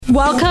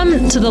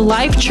Welcome to the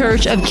Life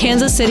Church of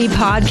Kansas City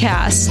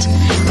podcast.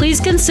 Please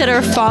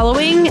consider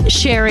following,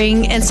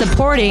 sharing, and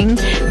supporting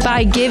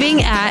by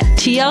giving at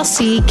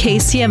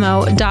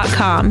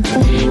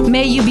tlckcmo.com.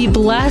 May you be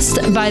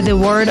blessed by the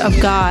word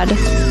of God.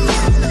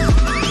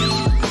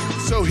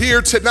 So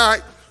here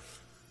tonight,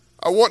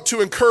 I want to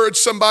encourage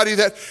somebody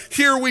that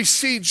here we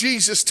see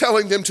Jesus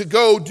telling them to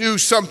go do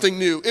something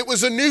new. It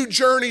was a new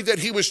journey that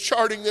he was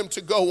charting them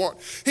to go on.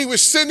 He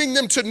was sending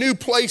them to new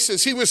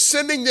places. He was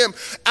sending them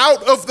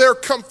out of their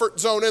comfort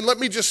zone. And let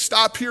me just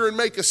stop here and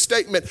make a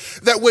statement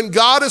that when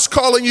God is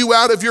calling you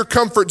out of your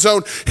comfort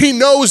zone, he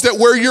knows that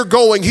where you're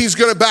going, he's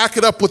going to back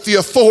it up with the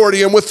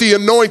authority and with the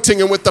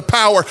anointing and with the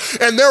power.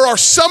 And there are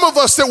some of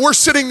us that we're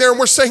sitting there and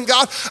we're saying,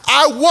 God,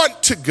 I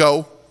want to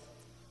go,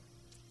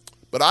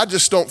 but I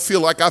just don't feel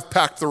like I've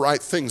packed the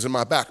right things in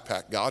my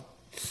backpack, God.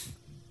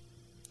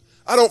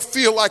 I don't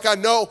feel like I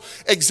know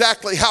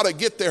exactly how to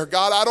get there,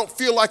 God. I don't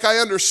feel like I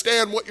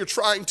understand what you're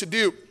trying to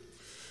do.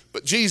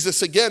 But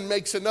Jesus again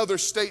makes another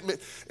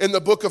statement in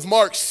the book of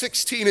Mark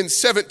 16 and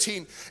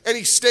 17. And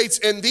he states,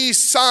 and these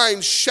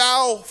signs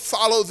shall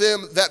follow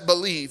them that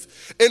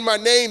believe. In my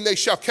name they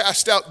shall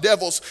cast out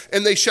devils,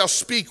 and they shall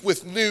speak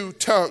with new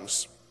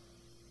tongues.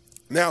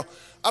 Now,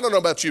 I don't know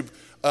about you,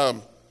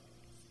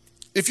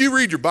 if you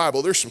read your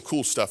Bible, there's some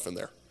cool stuff in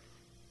there.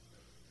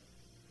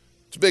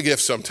 It's a big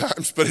if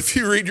sometimes, but if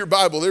you read your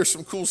Bible, there's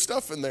some cool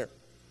stuff in there.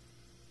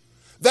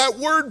 That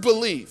word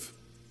believe,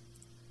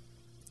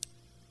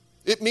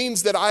 it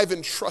means that I've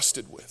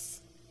entrusted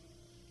with.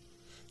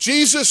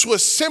 Jesus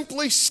was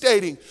simply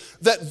stating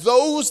that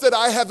those that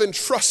I have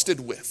entrusted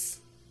with,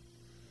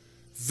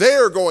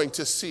 they're going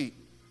to see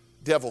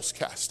devils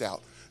cast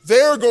out.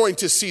 They're going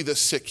to see the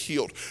sick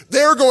healed.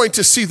 They're going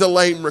to see the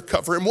lame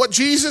recover. And what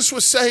Jesus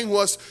was saying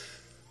was,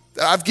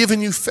 that I've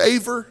given you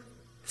favor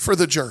for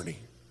the journey.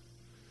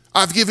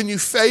 I've given you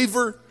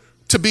favor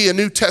to be a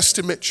New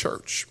Testament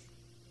church.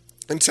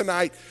 And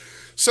tonight,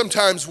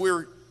 sometimes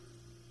we're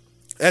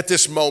at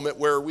this moment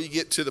where we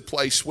get to the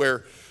place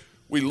where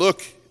we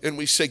look and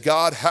we say,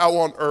 God, how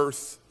on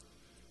earth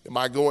am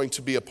I going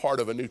to be a part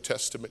of a New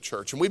Testament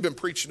church? And we've been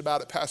preaching about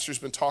it. Pastor's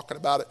been talking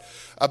about it,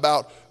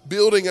 about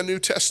building a New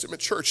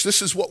Testament church.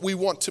 This is what we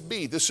want to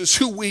be. This is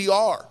who we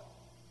are.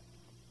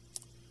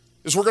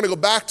 Is we're going to go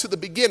back to the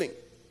beginning.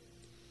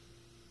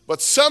 But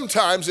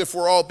sometimes, if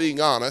we're all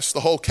being honest, the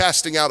whole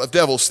casting out of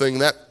devils thing,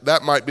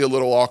 that might be a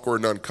little awkward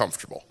and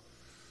uncomfortable.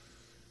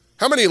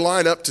 How many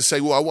line up to say,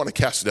 well, I want to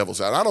cast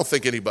devils out? I don't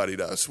think anybody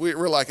does.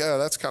 We're like, oh,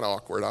 that's kind of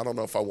awkward. I don't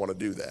know if I want to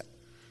do that.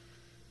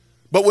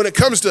 But when it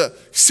comes to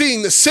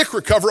seeing the sick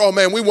recover, oh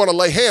man, we want to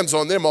lay hands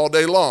on them all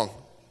day long.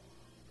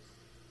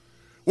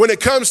 When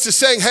it comes to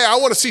saying, hey, I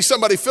want to see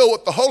somebody filled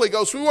with the Holy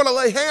Ghost, we want to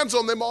lay hands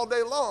on them all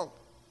day long.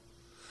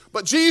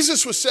 But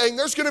Jesus was saying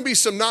there's going to be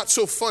some not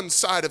so fun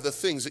side of the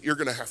things that you're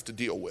going to have to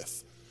deal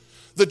with.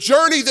 The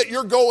journey that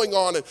you're going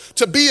on and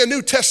to be a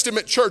New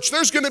Testament church,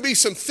 there's going to be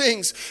some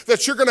things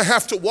that you're going to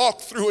have to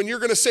walk through, and you're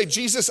going to say,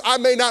 Jesus, I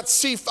may not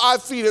see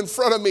 5 feet in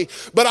front of me,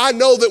 but I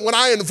know that when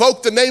I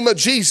invoke the name of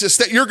Jesus,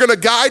 that you're going to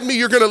guide me,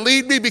 you're going to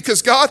lead me,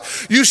 because God,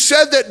 you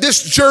said that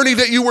this journey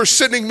that you were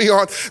sending me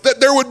on, that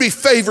there would be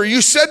favor.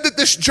 You said that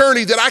this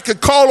journey that I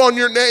could call on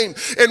your name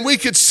and we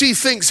could see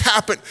things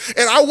happen.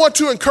 And I want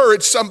to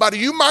encourage somebody.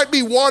 You might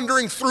be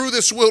wandering through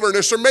this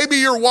wilderness, or maybe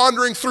you're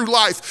wandering through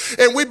life,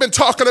 and we've been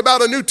talking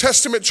about a New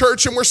Testament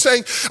church, and we're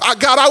saying,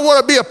 God, I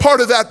want to be a part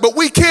of that, but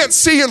we can't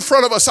see in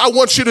front of us. I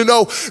want you to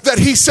know that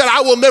he said,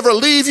 I will never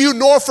leave you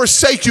nor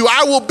forsake you.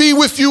 I will be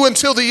with you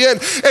until the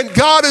end. And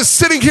God is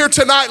sitting here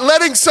tonight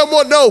letting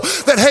someone know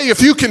that, hey, if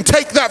you can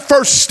take that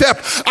first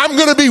step, I'm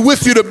going to be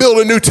with you to build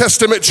a New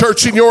Testament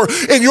church in your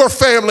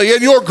family,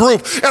 in your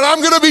group. And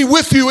I'm going to be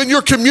with you in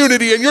your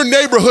community, in your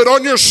neighborhood,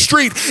 on your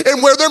street,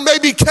 and where there may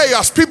be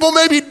chaos. People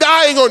may be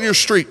dying on your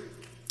street,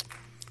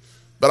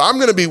 but I'm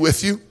going to be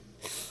with you.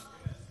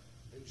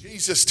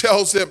 Jesus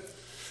tells them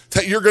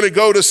that you're going to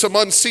go to some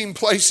unseen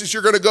places.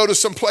 You're going to go to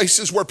some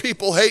places where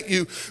people hate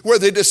you, where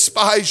they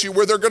despise you,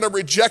 where they're going to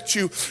reject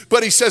you.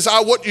 But he says,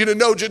 I want you to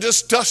know to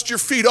just dust your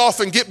feet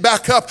off and get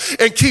back up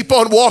and keep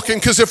on walking.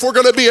 Because if we're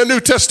going to be a New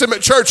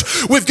Testament church,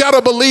 we've got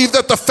to believe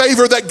that the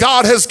favor that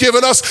God has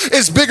given us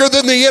is bigger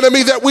than the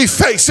enemy that we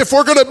face. If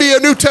we're going to be a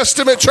New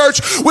Testament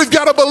church, we've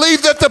got to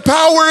believe that the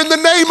power in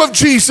the name of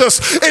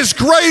Jesus is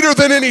greater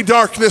than any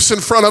darkness in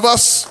front of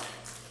us.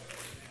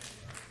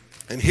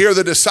 And here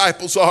the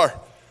disciples are.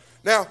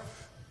 Now,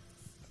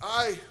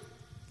 I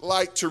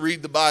like to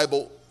read the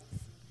Bible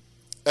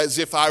as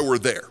if I were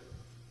there.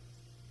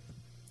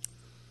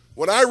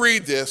 When I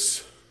read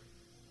this,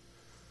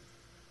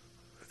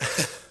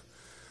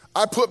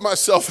 I put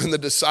myself in the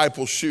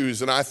disciples'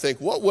 shoes and I think,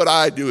 what would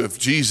I do if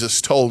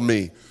Jesus told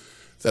me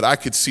that I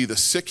could see the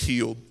sick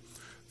healed,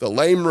 the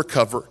lame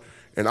recover,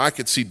 and I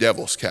could see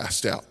devils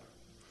cast out?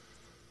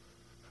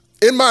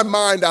 In my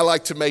mind, I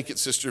like to make it,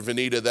 Sister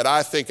Vanita, that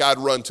I think I'd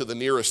run to the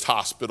nearest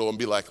hospital and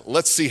be like,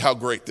 let's see how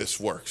great this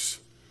works.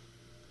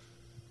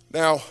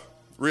 Now,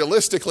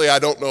 realistically, I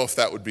don't know if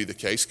that would be the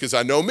case because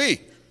I know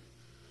me.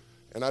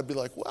 And I'd be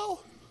like,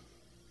 well,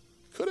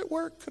 Could it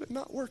work? Could it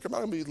not work? Am I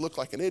going to look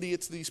like an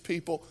idiot to these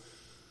people?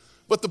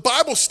 But the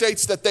Bible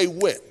states that they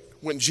went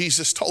when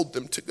Jesus told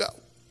them to go.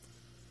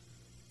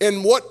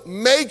 And what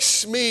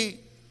makes me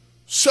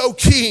so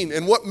keen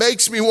and what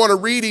makes me want to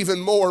read even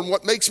more and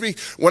what makes me,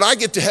 when I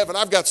get to heaven,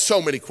 I've got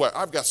so many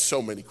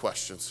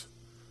questions.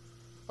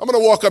 I'm going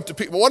to walk up to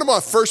people. One of my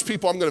first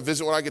people I'm going to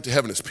visit when I get to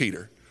heaven is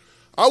Peter.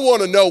 I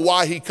want to know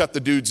why he cut the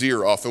dude's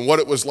ear off and what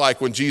it was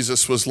like when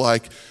Jesus was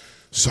like,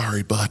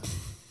 sorry, bud.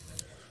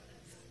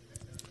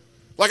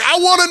 Like, I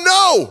want to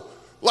know.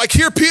 Like,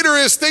 here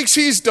Peter thinks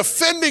he's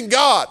defending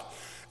God.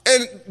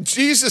 And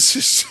Jesus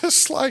is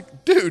just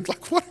like, dude,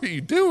 like, what are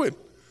you doing?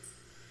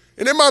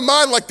 And in my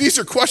mind, like, these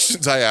are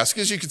questions I ask.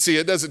 As you can see,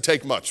 it doesn't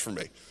take much for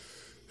me.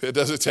 It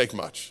doesn't take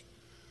much.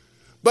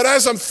 But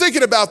as I'm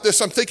thinking about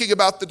this, I'm thinking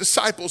about the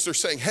disciples. They're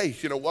saying, hey,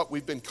 you know what?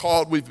 We've been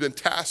called, we've been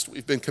tasked,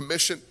 we've been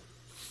commissioned.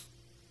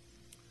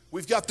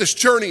 We've got this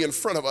journey in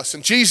front of us.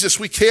 And Jesus,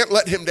 we can't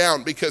let him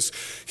down because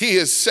he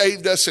has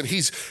saved us and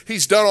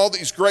he's done all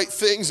these great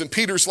things. And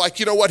Peter's like,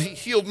 you know what? He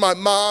healed my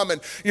mom.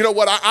 And you know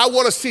what? I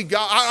want to see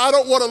God. I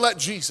don't want to let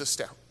Jesus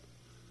down.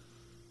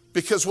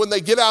 Because when they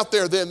get out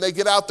there, and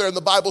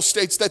the Bible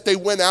states that they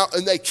went out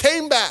and they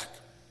came back.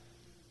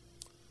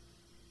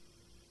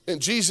 And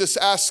Jesus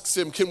asks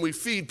them, can we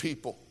feed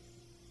people?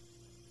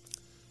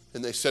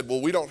 And they said,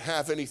 well, we don't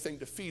have anything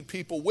to feed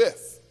people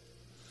with.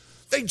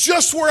 They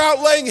just were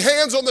out laying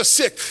hands on the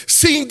sick,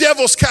 seeing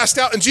devils cast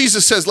out, and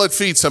Jesus says, let's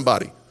feed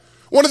somebody.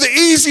 One of the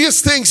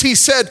easiest things he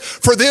said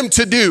for them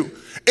to do.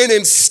 And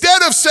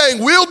instead of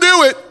saying, we'll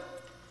do it,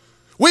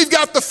 we've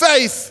got the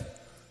faith,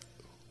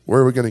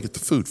 where are we going to get the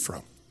food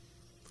from?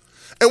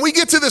 And we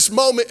get to this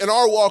moment in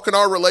our walk and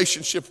our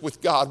relationship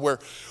with God where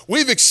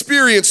we've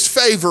experienced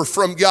favor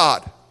from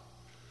God,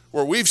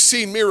 where we've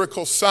seen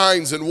miracles,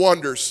 signs, and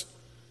wonders,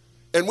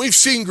 and we've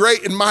seen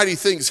great and mighty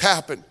things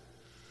happen.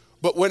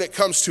 But when it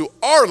comes to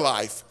our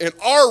life and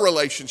our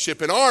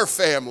relationship and our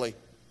family,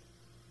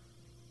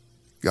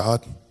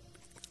 God,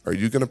 are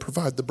you going to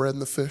provide the bread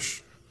and the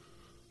fish?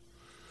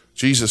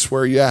 Jesus,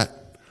 where are you at?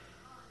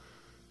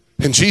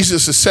 And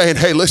Jesus is saying,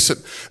 hey, listen,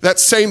 that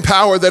same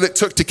power that it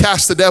took to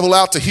cast the devil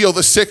out, to heal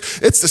the sick,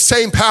 it's the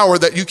same power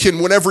that you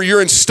can whenever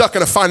you're stuck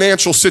in a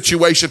financial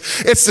situation.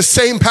 It's the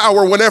same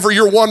power whenever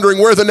you're wondering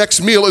where the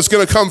next meal is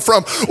going to come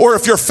from, or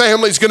if your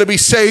family's going to be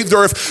saved,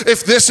 or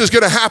if this is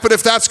going to happen,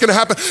 if that's going to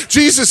happen.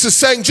 Jesus is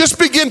saying, just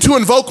begin to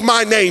invoke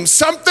my name.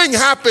 Something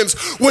happens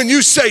when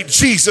you say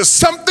Jesus.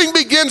 Something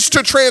begins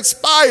to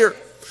transpire.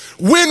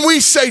 When we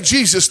say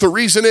Jesus, the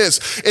reason is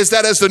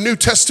that as the New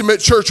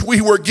Testament church,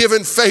 we were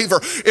given favor.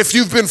 If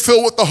you've been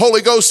filled with the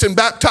Holy Ghost and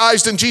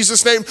baptized in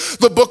Jesus' name,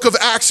 the book of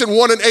Acts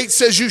 1:8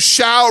 says you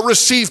shall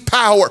receive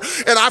power.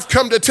 And I've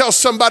come to tell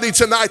somebody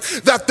tonight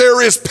that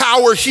there is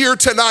power here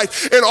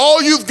tonight. And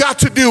all you've got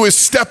to do is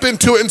step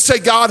into it and say,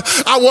 God,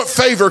 I want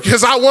favor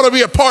because I want to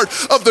be a part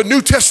of the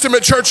New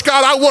Testament church.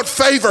 God, I want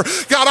favor.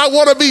 God, I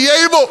want to be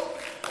able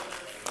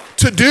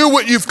to do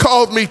what you've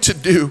called me to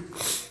do.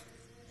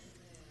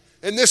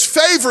 And this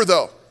favor,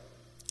 though,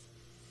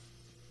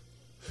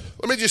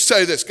 let me just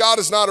say this. God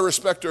is not a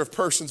respecter of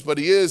persons, but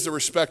he is a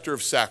respecter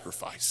of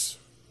sacrifice.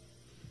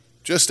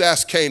 Just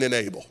ask Cain and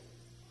Abel.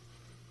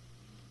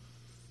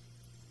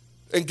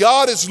 And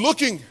God is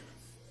looking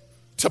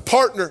to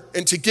partner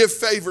and to give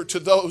favor to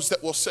those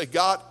that will say,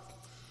 God,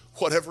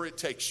 whatever it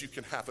takes, you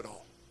can have it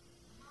all.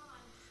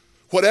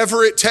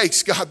 Whatever it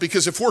takes, God,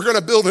 because if we're going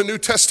to build a New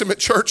Testament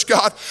church,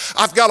 God,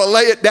 I've got to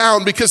lay it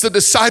down because the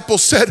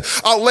disciples said,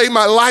 I'll lay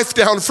my life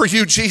down for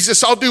you,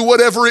 Jesus. I'll do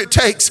whatever it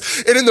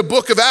takes. And in the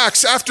book of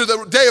Acts, after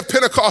the day of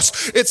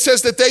Pentecost, it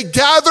says that they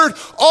gathered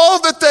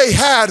all that they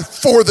had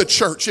for the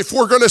church. If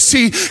we're going to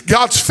see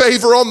God's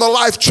favor on the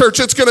Life Church,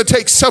 it's going to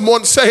take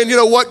someone saying, you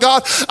know what,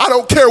 God, I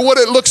don't care what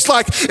it looks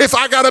like. If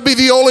I got to be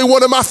the only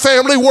one in my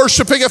family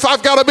worshiping, if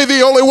I've got to be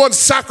the only one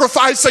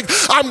sacrificing,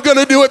 I'm going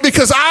to do it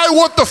because I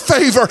want the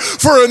favor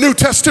for a New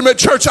Testament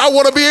church. I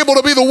want to be able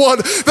to be the one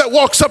that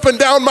walks up and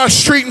down my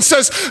street and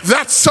says,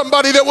 that's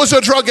somebody that was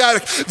a drug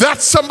addict.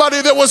 That's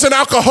somebody that was an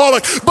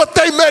alcoholic, but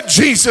they met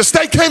Jesus.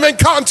 They came in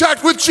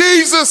contact with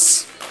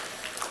Jesus.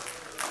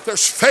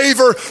 There's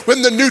favor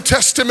in the New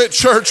Testament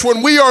church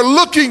when we are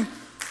looking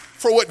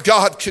for what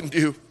God can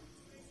do.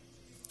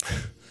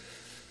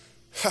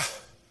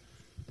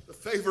 The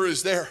favor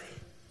is there.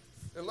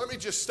 And let me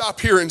just stop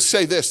here and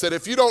say this, that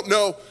if you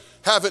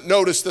haven't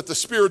noticed that the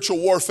spiritual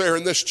warfare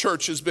in this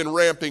church has been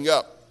ramping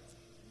up,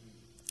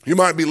 you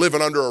might be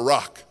living under a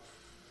rock.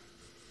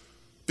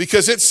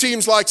 Because it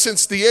seems like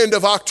since the end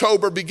of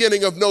October,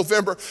 beginning of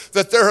November,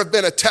 that there have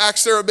been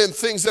attacks, there have been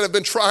things that have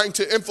been trying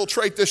to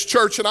infiltrate this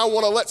church. And I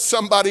want to let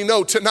somebody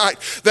know tonight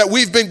that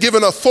we've been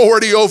given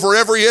authority over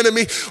every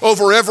enemy,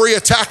 over every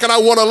attack. And I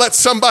want to let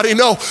somebody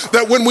know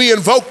that when we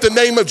invoke the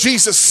name of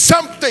Jesus,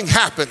 something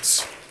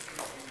happens.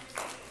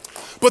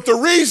 But the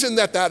reason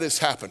that is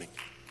happening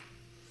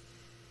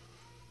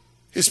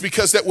is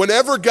because that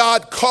whenever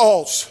God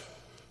calls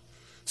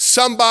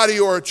somebody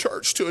or a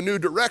church to a new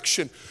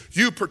direction.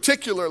 You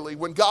particularly,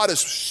 when God is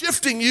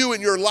shifting you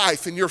in your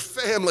life and your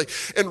family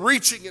and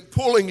reaching and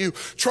pulling you,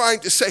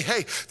 trying to say,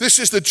 hey, this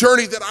is the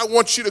journey that I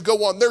want you to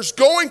go on. There's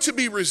going to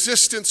be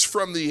resistance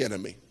from the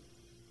enemy.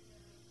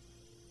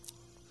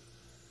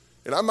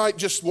 And I might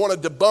just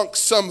want to debunk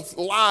some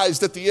lies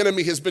that the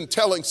enemy has been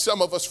telling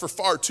some of us for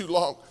far too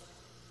long.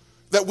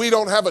 That we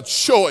don't have a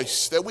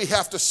choice, that we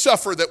have to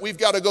suffer, that we've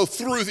got to go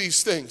through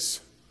these things.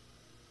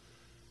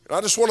 And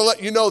I just want to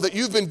let you know that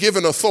you've been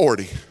given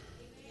authority.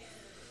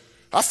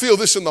 I feel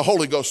this in the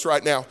Holy Ghost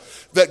right now,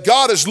 that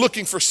God is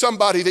looking for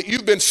somebody that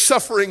you've been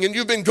suffering and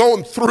you've been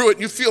going through it.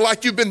 And you feel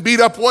like you've been beat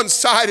up one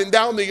side and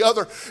down the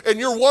other, and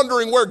you're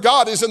wondering where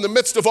God is in the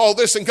midst of all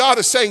this. And God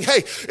is saying, hey,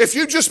 if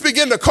you just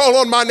begin to call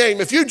on my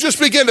name, if you just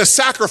begin to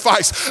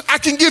sacrifice, I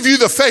can give you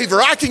the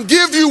favor. I can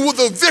give you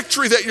the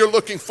victory that you're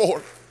looking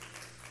for.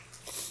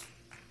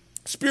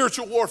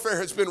 Spiritual warfare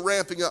has been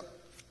ramping up.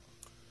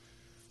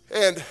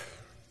 And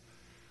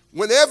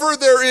whenever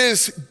there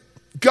is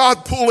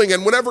God pulling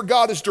and whenever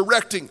God is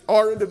directing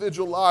our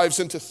individual lives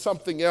into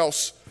something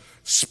else,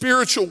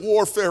 spiritual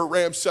warfare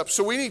ramps up.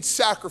 So we need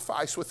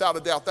sacrifice without a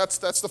doubt. That's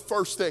the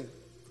first thing.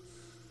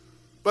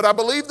 But I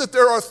believe that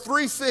there are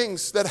three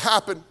things that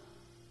happen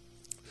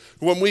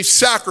when we've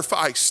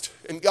sacrificed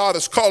and God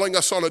is calling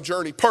us on a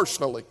journey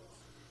personally,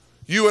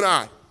 you and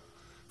I,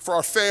 for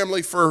our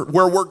family, for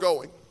where we're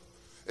going.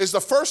 Is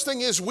the first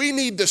thing is we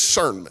need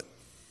discernment.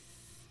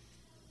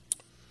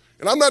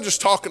 And I'm not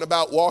just talking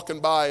about walking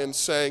by and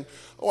saying,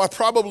 oh, I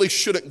probably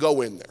shouldn't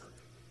go in there.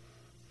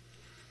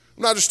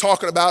 I'm not just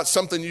talking about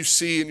something you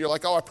see and you're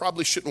like, oh, I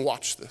probably shouldn't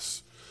watch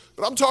this.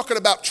 But I'm talking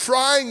about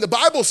trying. The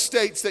Bible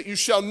states that you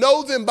shall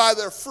know them by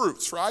their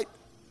fruits, right?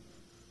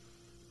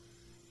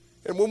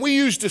 And when we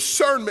use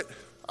discernment,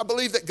 I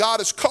believe that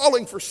God is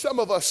calling for some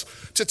of us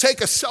to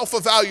take a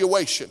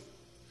self-evaluation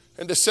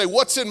and to say,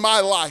 what's in my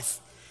life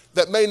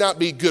that may not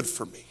be good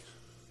for me?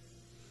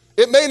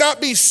 It may not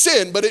be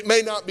sin, but it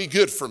may not be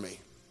good for me.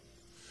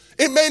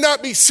 It may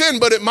not be sin,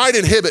 but it might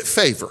inhibit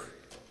favor.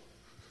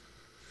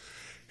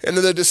 And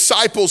the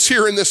disciples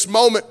here in this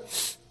moment,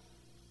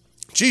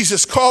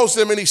 Jesus calls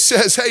them and he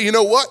says, hey, you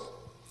know what?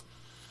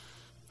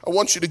 I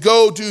want you to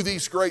go do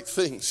these great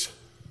things.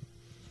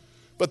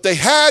 But they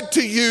had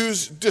to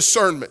use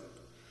discernment,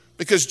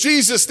 because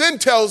Jesus then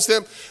tells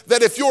them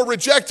that if you're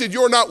rejected,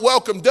 you're not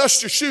welcome.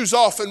 Dust your shoes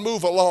off and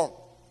move along.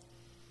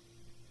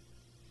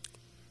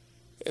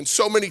 And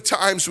so many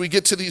times we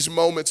get to these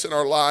moments in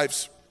our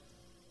lives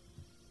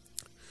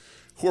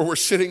where we're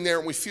sitting there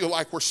and we feel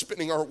like we're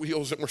spinning our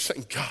wheels and we're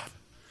saying, God,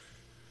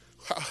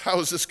 how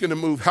is this going to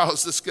move? How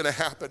is this going to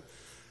happen?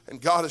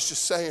 And God is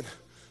just saying,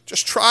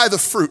 just try the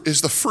fruit.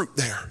 Is the fruit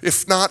there?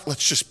 If not,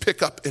 let's just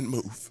pick up and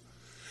move.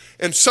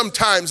 And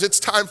sometimes it's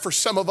time for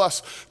some of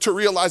us to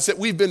realize that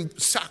we've been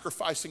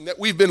sacrificing, that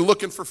we've been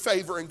looking for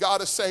favor, and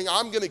God is saying,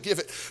 I'm going to give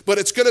it, but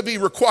it's going to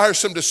require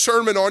some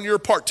discernment on your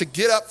part to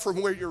get up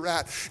from where you're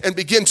at and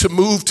begin to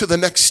move to the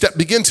next step,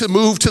 begin to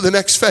move to the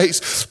next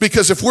phase.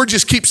 Because if we're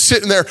just keep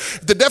sitting there,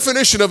 the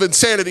definition of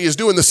insanity is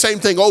doing the same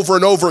thing over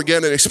and over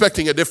again and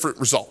expecting a different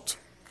result.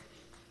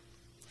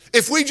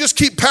 If we just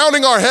keep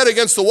pounding our head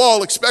against the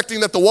wall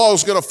expecting that the wall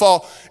is going to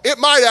fall, it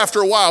might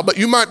after a while, but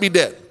you might be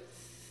dead.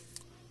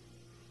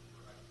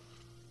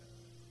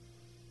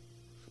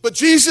 But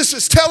Jesus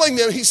is telling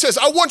them, he says,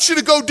 I want you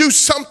to go do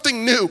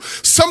something new,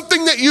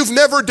 something that you've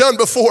never done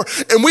before.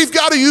 And we've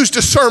got to use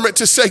discernment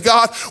to say,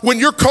 God, when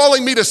you're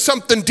calling me to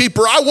something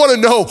deeper, I want to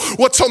know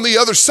what's on the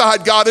other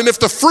side, God. And if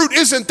the fruit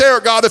isn't there,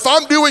 God, if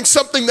I'm doing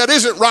something that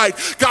isn't right,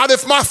 God,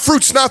 if my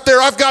fruit's not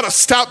there, I've got to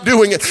stop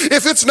doing it.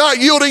 If it's not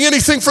yielding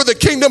anything for the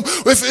kingdom,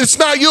 if it's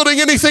not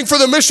yielding anything for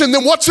the mission,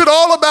 then what's it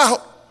all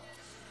about?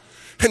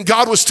 And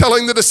God was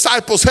telling the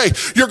disciples, hey,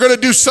 you're going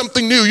to do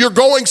something new. You're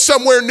going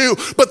somewhere new,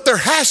 but there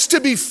has to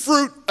be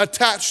fruit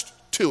attached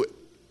to it.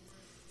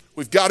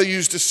 We've got to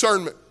use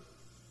discernment.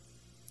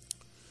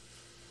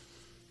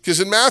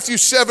 Because in Matthew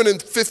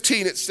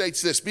 7:15, it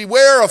states this,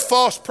 beware of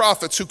false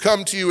prophets who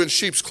come to you in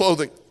sheep's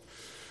clothing,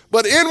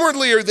 but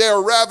inwardly they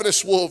are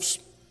ravenous wolves.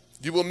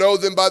 You will know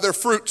them by their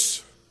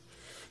fruits.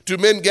 Do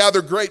men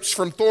gather grapes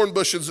from thorn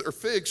bushes or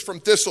figs from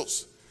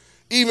thistles?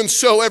 Even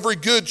so, every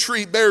good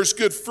tree bears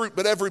good fruit,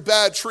 but every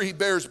bad tree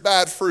bears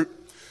bad fruit.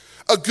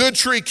 A good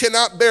tree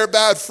cannot bear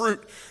bad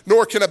fruit,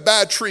 nor can a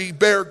bad tree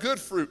bear good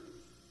fruit.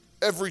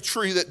 Every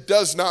tree that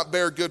does not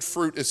bear good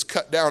fruit is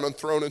cut down and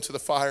thrown into the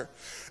fire.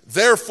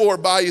 Therefore,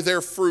 by their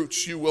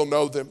fruits you will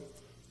know them.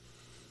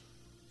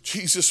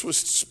 Jesus was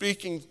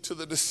speaking to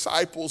the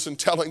disciples and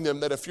telling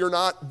them that if you're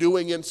not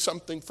doing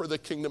something for the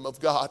kingdom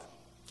of God,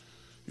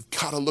 you've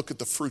got to look at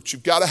the fruits.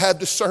 You've got to have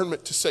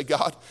discernment to say,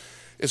 God,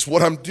 is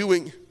what I'm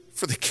doing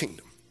for the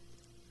kingdom?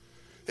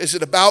 Is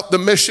it about the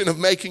mission of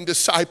making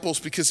disciples?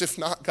 Because if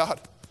not, God,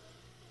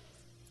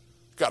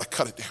 got to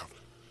cut it down.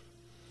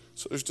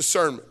 So there's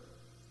discernment.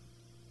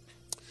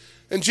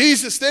 And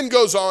Jesus then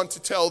goes on to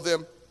tell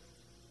them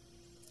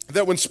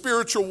that when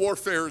spiritual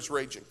warfare is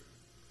raging,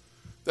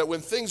 that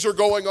when things are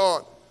going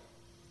on,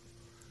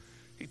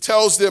 he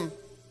tells them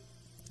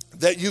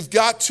that you've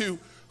got to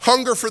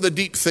Hunger for the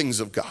deep things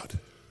of God.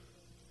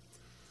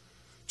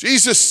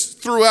 Jesus,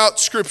 throughout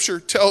Scripture,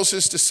 tells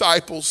his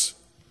disciples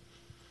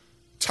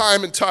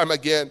time and time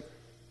again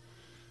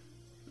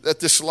that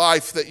this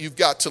life, that you've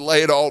got to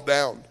lay it all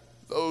down.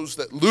 Those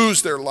that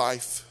lose their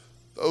life,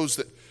 those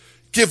that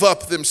give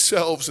up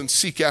themselves and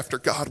seek after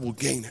God will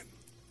gain it.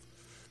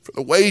 For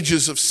the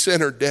wages of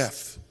sin are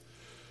death.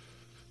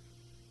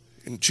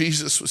 And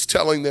Jesus was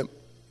telling them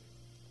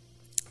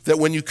that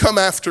when you come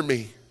after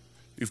me,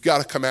 you've got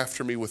to come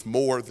after me with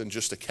more than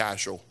just a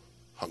casual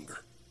hunger.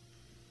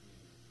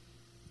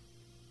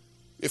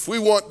 If we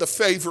want the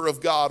favor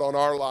of God on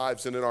our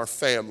lives and in our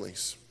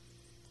families,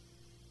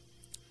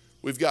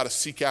 we've got to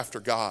seek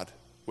after God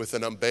with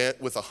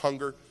a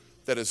hunger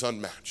that is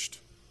unmatched.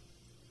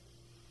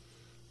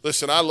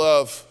 Listen, I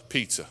love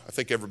pizza. I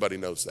think everybody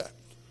knows that.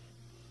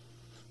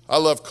 I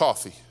love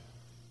coffee.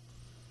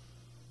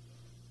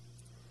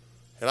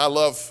 And I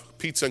love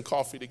pizza and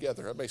coffee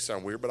together. That may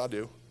sound weird, but I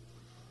do.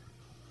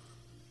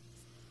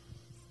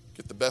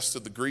 Get the best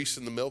of the grease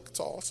and the milk. It's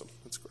awesome.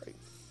 It's great.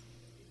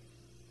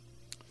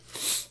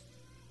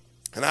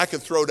 And I can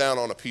throw down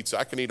on a pizza.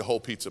 I can eat a whole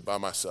pizza by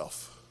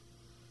myself.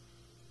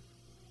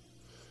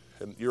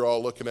 And you're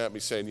all looking at me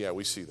saying, yeah,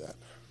 we see that.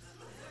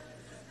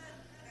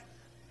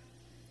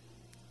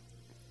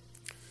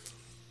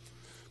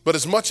 But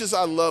as much as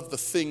I love the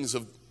things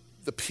of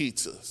the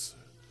pizzas,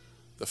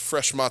 the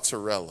fresh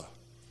mozzarella,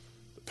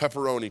 the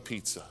pepperoni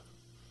pizza,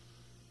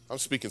 I'm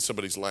speaking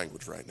somebody's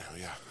language right now,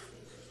 yeah.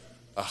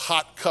 A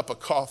hot cup of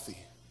coffee.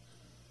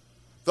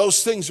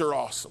 Those things are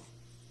awesome.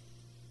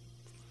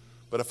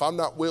 But if I'm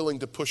not willing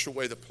to push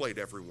away the plate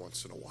every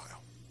once in a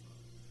while,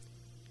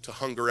 to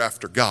hunger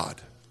after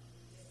God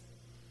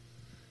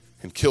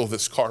and kill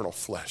this carnal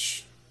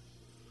flesh,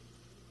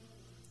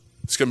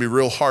 it's going to be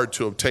real hard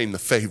to obtain the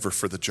favor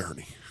for the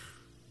journey.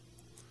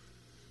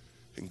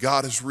 And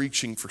God is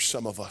reaching for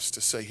some of us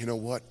to say, you know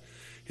what?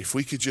 If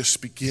we could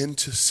just begin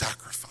to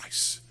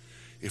sacrifice,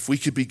 if we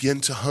could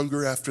begin to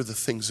hunger after the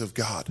things of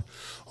God,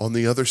 on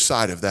the other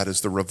side of that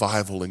is the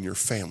revival in your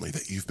family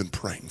that you've been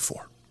praying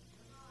for.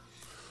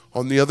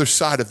 On the other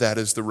side of that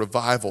is the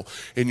revival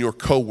in your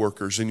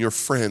coworkers and your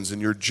friends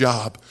and your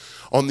job.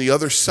 On the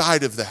other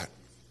side of that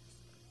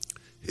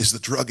is the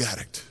drug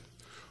addict.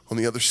 On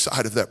the other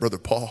side of that, Brother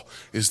Paul,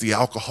 is the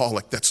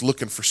alcoholic that's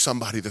looking for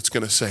somebody that's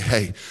going to say,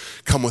 hey,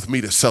 come with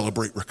me to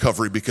celebrate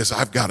recovery because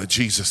I've got a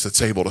Jesus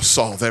that's able to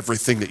solve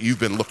everything that you've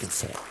been looking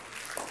for.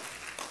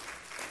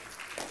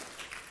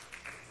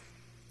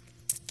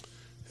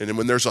 And then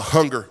when there's a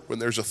hunger, when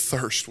there's a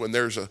thirst, when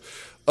there's an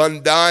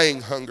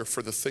undying hunger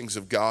for the things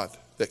of God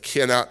that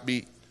cannot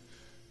be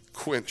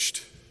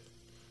quenched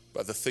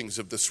by the things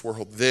of this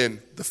world,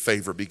 then the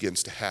favor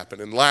begins to happen.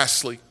 And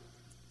lastly,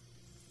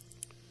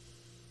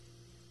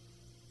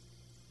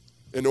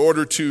 in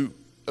order to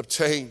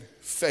obtain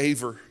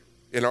favor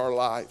in our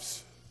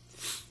lives,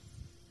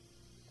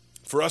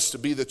 for us to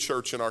be the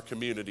church in our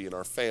community and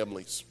our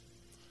families,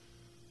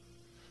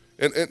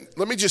 and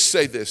let me just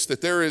say this,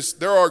 that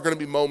there are going to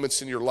be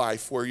moments in your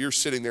life where you're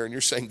sitting there and you're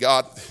saying,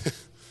 God,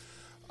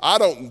 I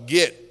don't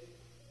get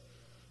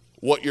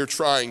what you're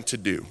trying to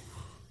do.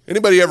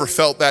 Anybody ever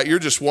felt that? You're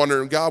just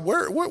wondering, God,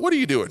 what are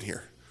you doing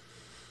here?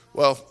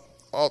 Well,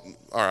 all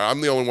right,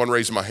 I'm the only one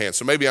raising my hand,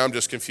 so maybe I'm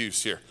just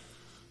confused here.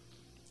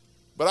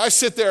 But I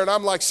sit there and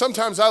I'm like,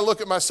 sometimes I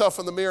look at myself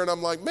in the mirror and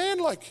I'm like, man,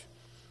 like,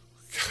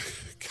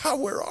 God,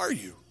 where are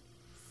you?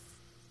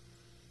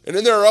 And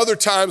then there are other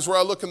times where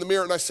I look in the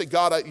mirror and I say,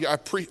 God,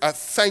 I'm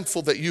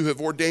thankful that you have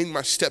ordained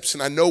my steps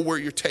and I know where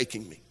you're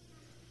taking me.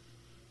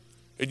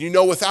 And you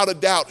know without a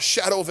doubt,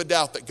 shadow of a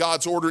doubt, that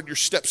God's ordered your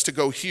steps to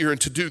go here and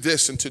to do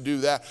this and to do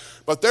that.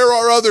 But there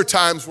are other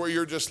times where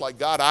you're just like,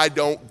 God, I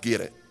don't get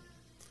it.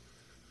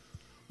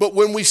 But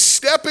when we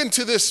step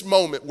into this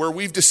moment where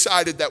we've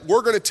decided that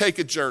we're going to take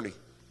a journey,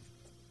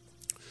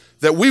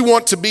 that we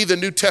want to be the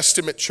New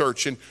Testament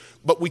church,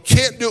 but we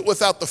can't do it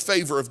without the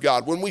favor of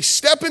God. When we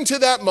step into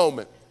that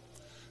moment,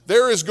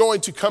 there is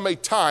going to come a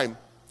time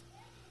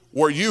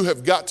where you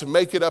have got to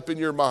make it up in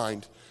your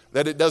mind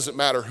that it doesn't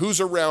matter who's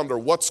around or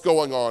what's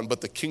going on, but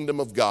the kingdom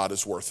of God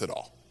is worth it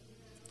all.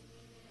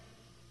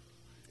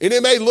 And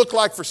it may look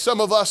like, for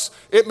some of us,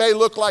 it may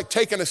look like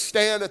taking a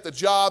stand at the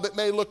job. It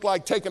may look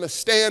like taking a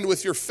stand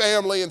with your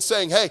family and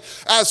saying, hey,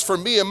 as for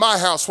me and my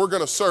house, we're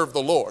going to serve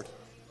the Lord.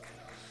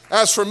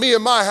 As for me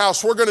and my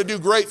house, we're going to do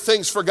great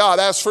things for God.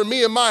 As for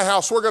me and my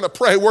house, we're going to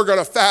pray, we're going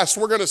to fast,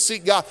 we're going to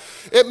seek God.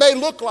 It may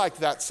look like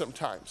that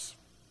sometimes.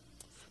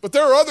 But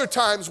there are other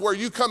times where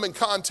you come in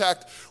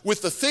contact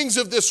with the things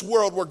of this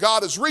world where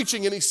God is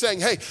reaching and he's saying,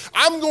 hey,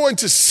 I'm going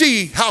to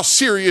see how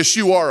serious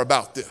you are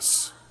about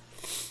this.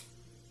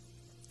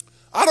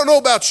 I don't know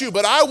about you,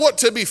 but I want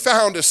to be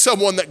found as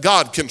someone that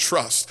God can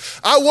trust.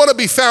 I want to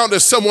be found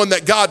as someone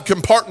that God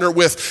can partner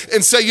with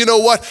and say, you know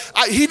what?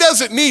 He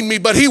doesn't need me,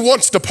 but he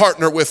wants to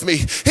partner with me.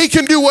 He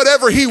can do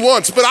whatever he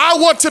wants, but I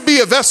want to be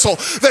a vessel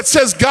that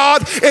says,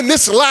 God, in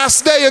this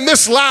last day, in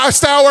this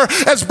last hour,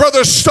 as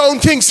Brother Stone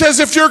King says,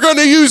 if you're going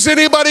to use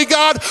anybody,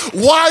 God,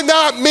 why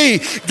not me?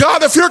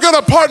 God, if you're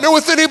going to partner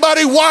with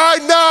anybody, why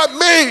not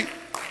me?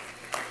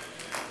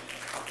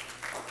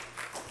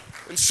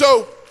 And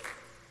so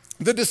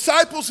the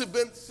disciples have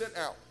been sent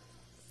out.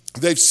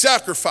 They've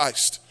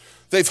sacrificed.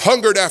 They've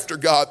hungered after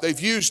God. They've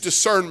used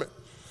discernment.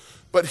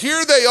 But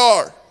here they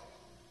are,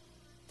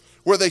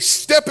 where they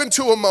step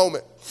into a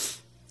moment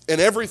and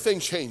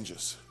everything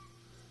changes.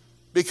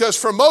 Because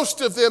for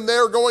most of them,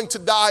 they're going to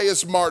die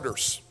as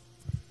martyrs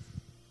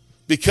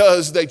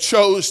because they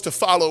chose to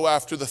follow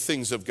after the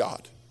things of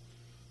God.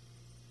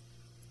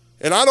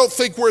 And I don't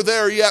think we're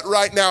there yet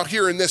right now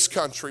here in this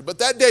country, but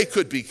that day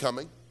could be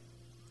coming.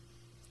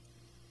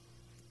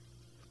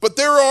 But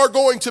there are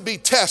going to be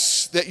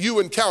tests that you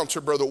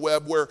encounter, Brother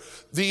Webb, where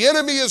the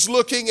enemy is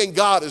looking and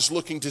God is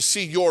looking to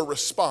see your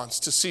response,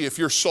 to see if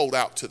you're sold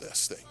out to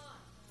this thing.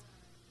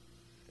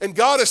 And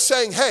God is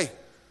saying, hey,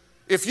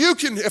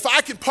 if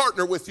I can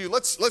partner with you,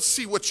 let's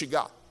see what you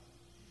got.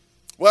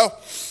 Well,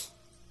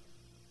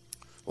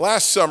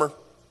 last summer,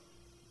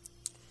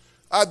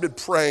 I'd been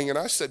praying and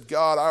I said,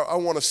 God, I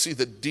want to see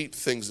the deep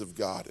things of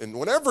God. And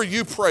whenever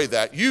you pray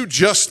that, you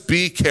just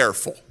be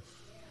careful.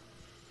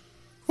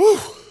 Whew.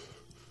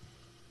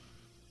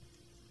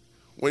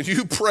 When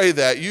you pray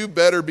that, you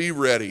better be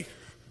ready.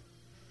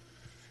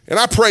 And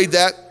I prayed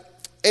that,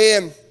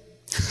 and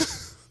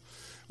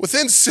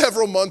within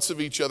several months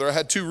of each other, I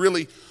had two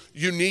really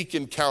unique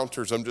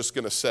encounters, I'm just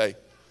going to say,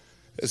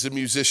 as the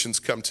musicians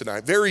come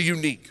tonight. Very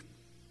unique.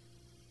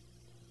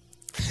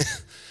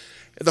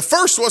 The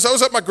first was I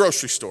was at my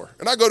grocery store,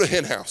 and I go to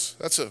Hen House.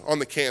 That's on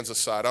the Kansas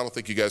side. I don't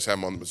think you guys have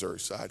them on the Missouri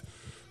side.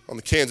 On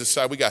the Kansas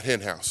side, we got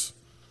Hen House.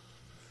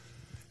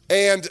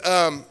 And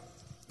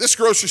this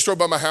grocery store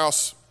by my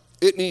house,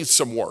 it needs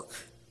some work.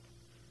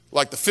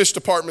 Like the fish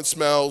department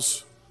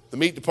smells, the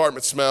meat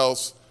department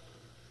smells.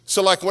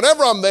 So like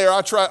whenever I'm there,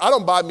 I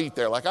don't buy meat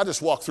there. Like I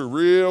just walk through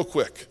real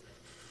quick.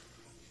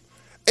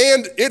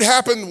 And it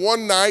happened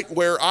one night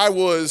where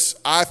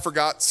I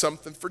forgot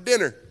something for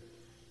dinner.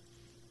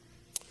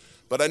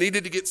 But I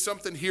needed to get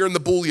something here in the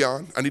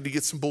bouillon. I need to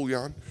get some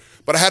bouillon.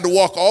 But I had to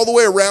walk all the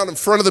way around in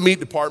front of the meat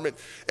department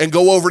and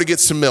go over to get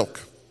some milk.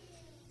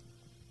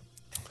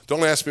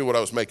 Don't ask me what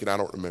I was making, I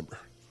don't remember.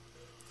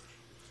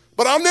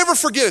 But I'll never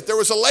forget it. There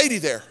was a lady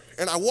there,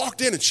 and I walked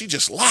in, and she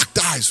just locked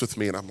eyes with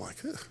me, and I'm like,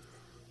 ugh.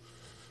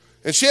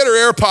 And she had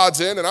her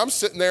AirPods in, and I'm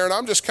sitting there, and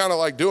I'm just kind of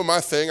like doing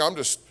my thing. I'm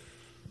just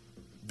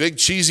big,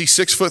 cheesy,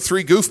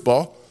 6'3"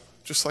 goofball,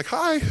 just like,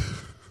 hi,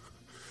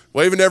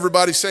 waving to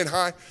everybody, saying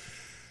hi.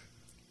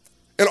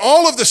 And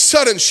all of a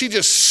sudden, she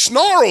just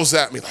snarls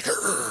at me like,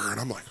 and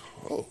I'm like,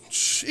 oh,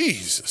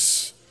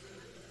 Jesus.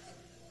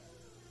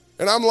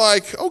 And I'm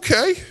like,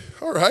 okay,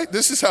 all right,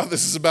 this is how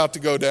this is about to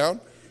go down.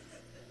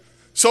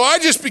 So I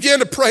just began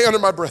to pray under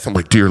my breath. I'm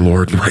like, dear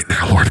Lord, right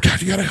now, Lord, God,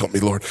 you got to help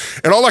me, Lord.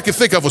 And all I could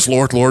think of was,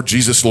 Lord, Lord,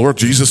 Jesus, Lord,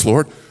 Jesus,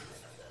 Lord.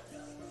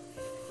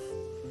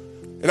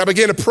 And I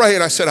began to pray,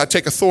 and I said, I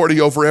take authority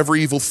over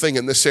every evil thing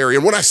in this area.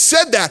 And when I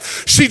said that,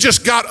 she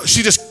just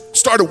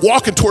started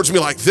walking towards me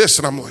like this,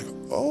 and I'm like,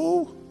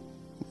 oh,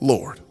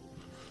 Lord.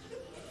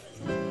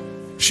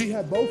 She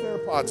had both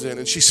AirPods in,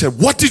 and she said,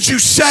 what did you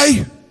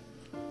say?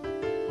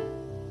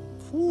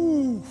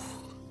 Whew.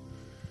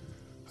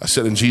 I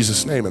said, in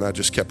Jesus' name, and I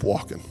just kept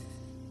walking.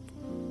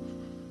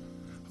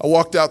 I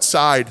walked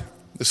outside.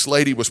 This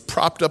lady was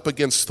propped up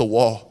against the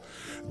wall,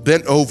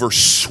 bent over,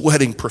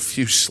 sweating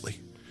profusely.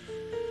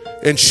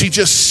 And she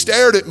just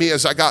stared at me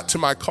as I got to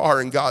my car,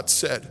 and God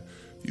said,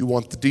 you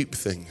want the deep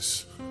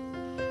things.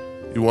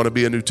 You want to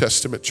be a New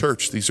Testament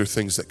church. These are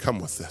things that come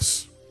with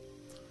this.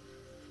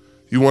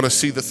 You want to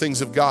see the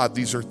things of God.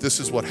 This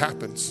is what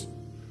happens.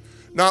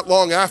 Not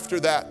long after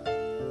that,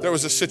 there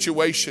was a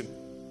situation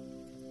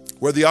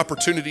where the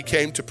opportunity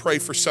came to pray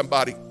for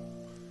somebody.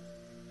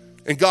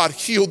 And God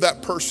healed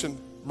that person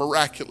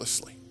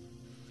miraculously.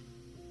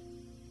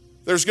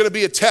 There's going to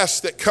be a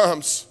test that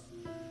comes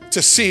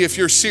to see if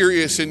you're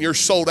serious and you're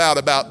sold out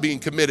about being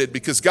committed,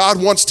 because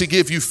God wants to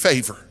give you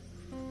favor.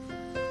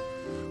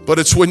 But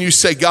it's when you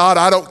say, God,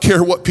 I don't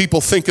care what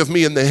people think of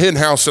me in the hen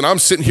house, and I'm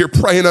sitting here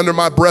praying under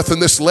my breath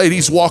and this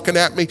lady's walking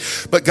at me.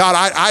 But God,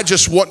 I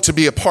just want to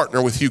be a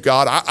partner with you,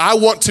 God. I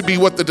want to be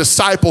what the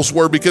disciples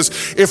were,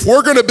 because if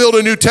we're going to build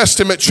a New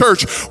Testament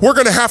church, we're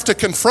going to have to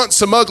confront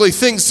some ugly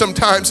things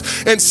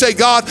sometimes and say,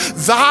 God,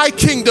 thy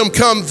kingdom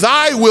come,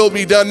 thy will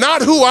be done.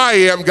 Not who I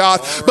am,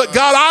 God, but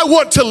God, I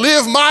want to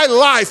live my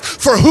life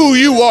for who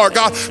you are,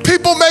 God.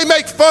 People may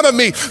make fun of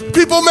me.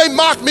 People may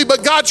mock me,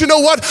 but God, you know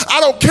what?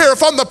 I don't care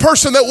if I'm the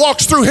person that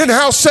walks through Hen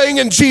House saying,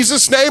 in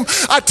Jesus' name,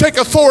 I take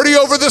authority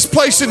over this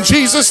place in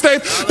Jesus' name,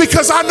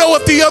 because I know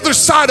at the other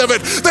side of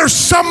it, there's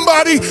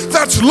somebody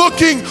that's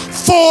looking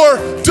for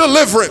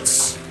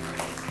deliverance.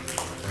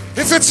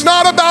 If it's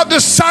not about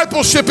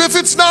discipleship, if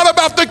it's not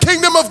about the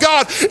kingdom of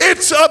God,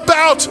 it's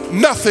about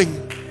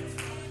nothing.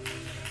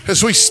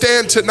 As we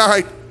stand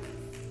tonight,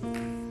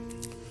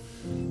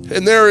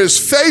 and there is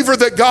favor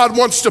that God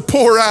wants to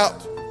pour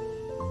out,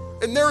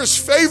 and there is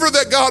favor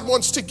that God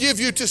wants to give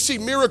you to see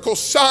miracles,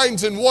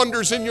 signs, and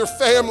wonders in your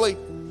family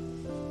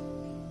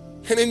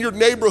and in your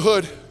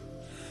neighborhood.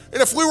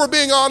 And if we were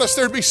being honest,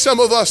 there'd be some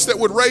of us that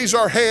would raise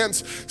our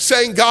hands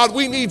saying, God,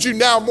 we need you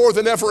now more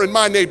than ever in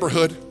my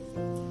neighborhood.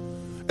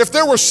 If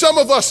there were some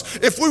of us,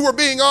 if we were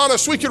being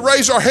honest, we could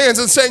raise our hands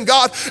and saying,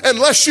 God,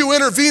 unless you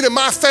intervene in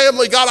my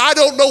family, God, I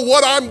don't know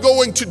what I'm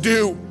going to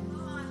do.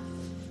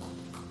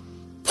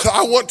 But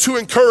I want to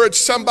encourage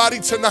somebody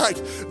tonight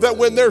that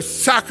when there's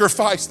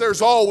sacrifice,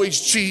 there's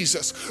always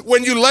Jesus.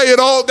 When you lay it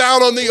all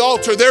down on the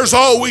altar, there's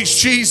always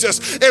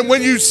Jesus. And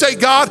when you say,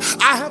 God,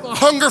 I have a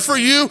hunger for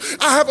you,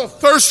 I have a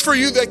thirst for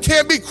you that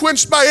can't be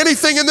quenched by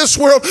anything in this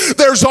world,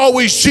 there's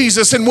always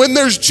Jesus. And when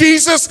there's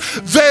Jesus,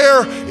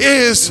 there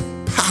is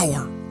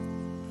power.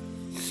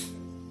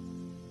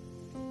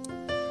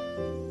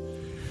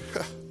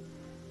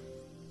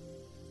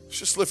 Let's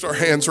just lift our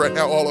hands right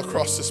now all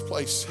across this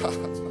place.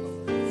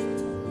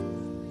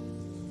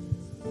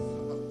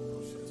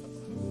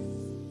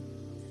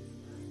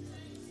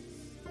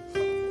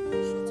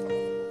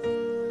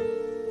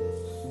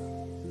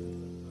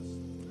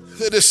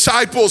 The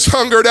disciples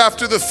hungered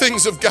after the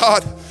things of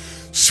God,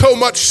 so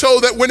much so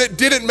that when it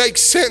didn't make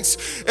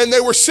sense and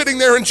they were sitting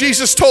there and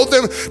Jesus told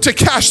them to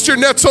cast your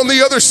nets on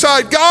the other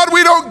side. God,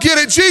 we don't get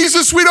it.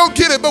 Jesus, we don't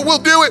get it, but we'll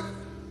do it.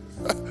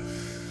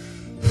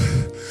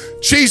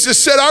 Jesus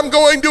said, I'm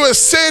going to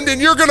ascend and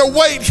you're going to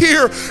wait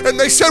here. And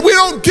they said, we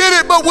don't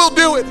get it, but we'll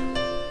do it.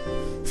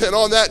 And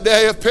on that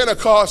day of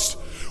Pentecost,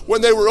 when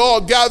they were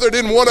all gathered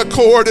in one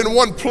accord, in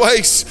one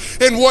place,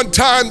 in one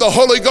time, the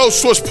Holy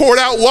Ghost was poured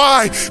out.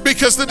 Why?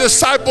 Because the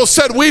disciples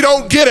said, we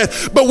don't get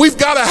it, but we've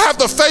got to have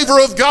the favor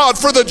of God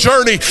for the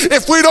journey.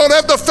 If we don't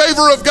have the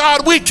favor of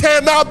God, we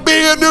cannot be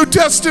a New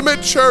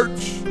Testament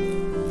church.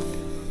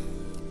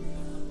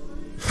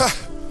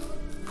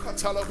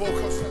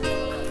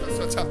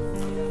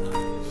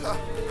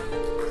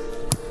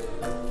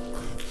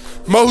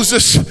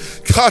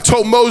 God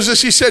told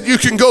Moses, he said, you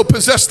can go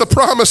possess the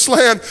promised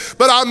land,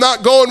 but I'm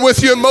not going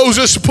with you. And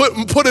Moses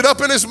put it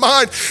up in his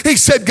mind. He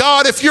said,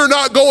 God, if you're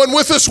not going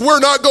with us, we're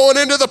not going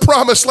into the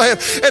promised land.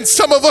 And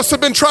some of us have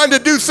been trying to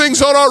do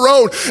things on our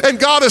own. And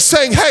God is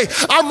saying, hey,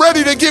 I'm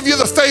ready to give you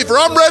the favor.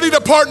 I'm ready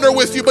to partner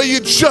with you, but you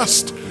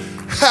just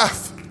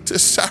have to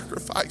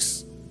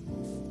sacrifice.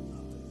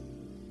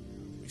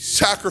 We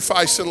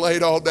sacrifice and lay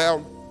it all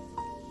down.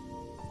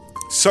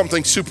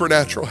 Something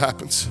supernatural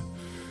happens.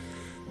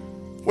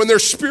 When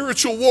there's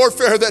spiritual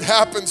warfare that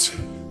happens,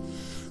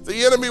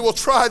 the enemy will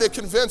try to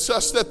convince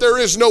us that there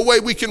is no way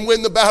we can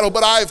win the battle.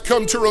 But I have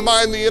come to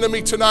remind the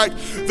enemy tonight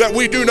that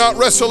we do not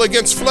wrestle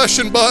against flesh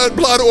and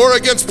blood or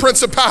against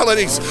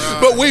principalities,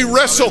 but we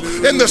wrestle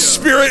in the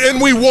Spirit and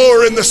we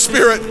war in the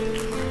Spirit.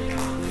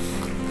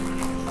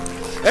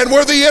 And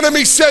where the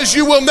enemy says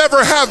you will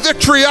never have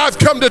victory, I've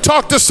come to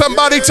talk to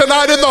somebody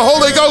tonight in the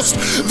Holy Ghost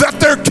that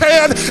there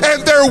can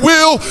and there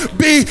will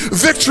be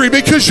victory,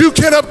 because you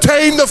can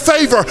obtain the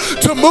favor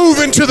to move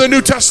into the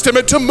New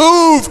Testament, to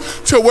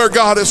move to where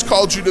God has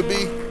called you to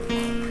be.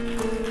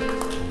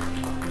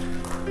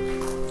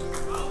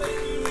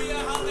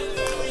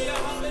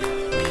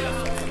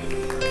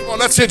 Come on,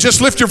 that's it.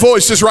 Just lift your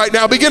voices right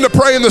now. Begin to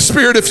pray in the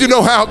Spirit if you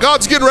know how.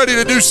 God's getting ready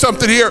to do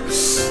something here.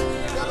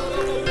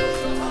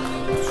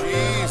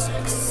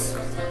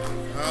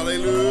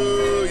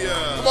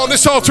 Come on,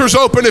 this altar is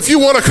open. If you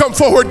want to come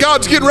forward,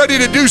 God's getting ready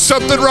to do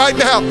something right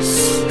now.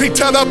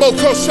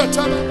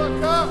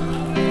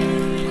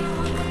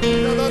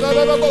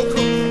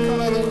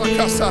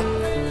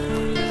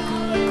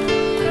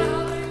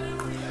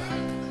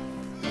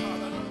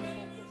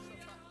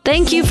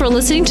 Thank you for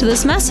listening to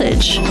this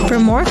message. For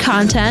more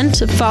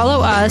content,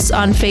 follow us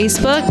on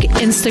Facebook,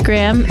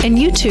 Instagram, and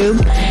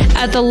YouTube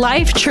at The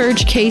Life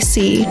Church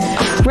KC.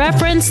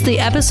 Reference the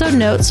episode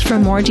notes for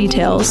more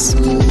details.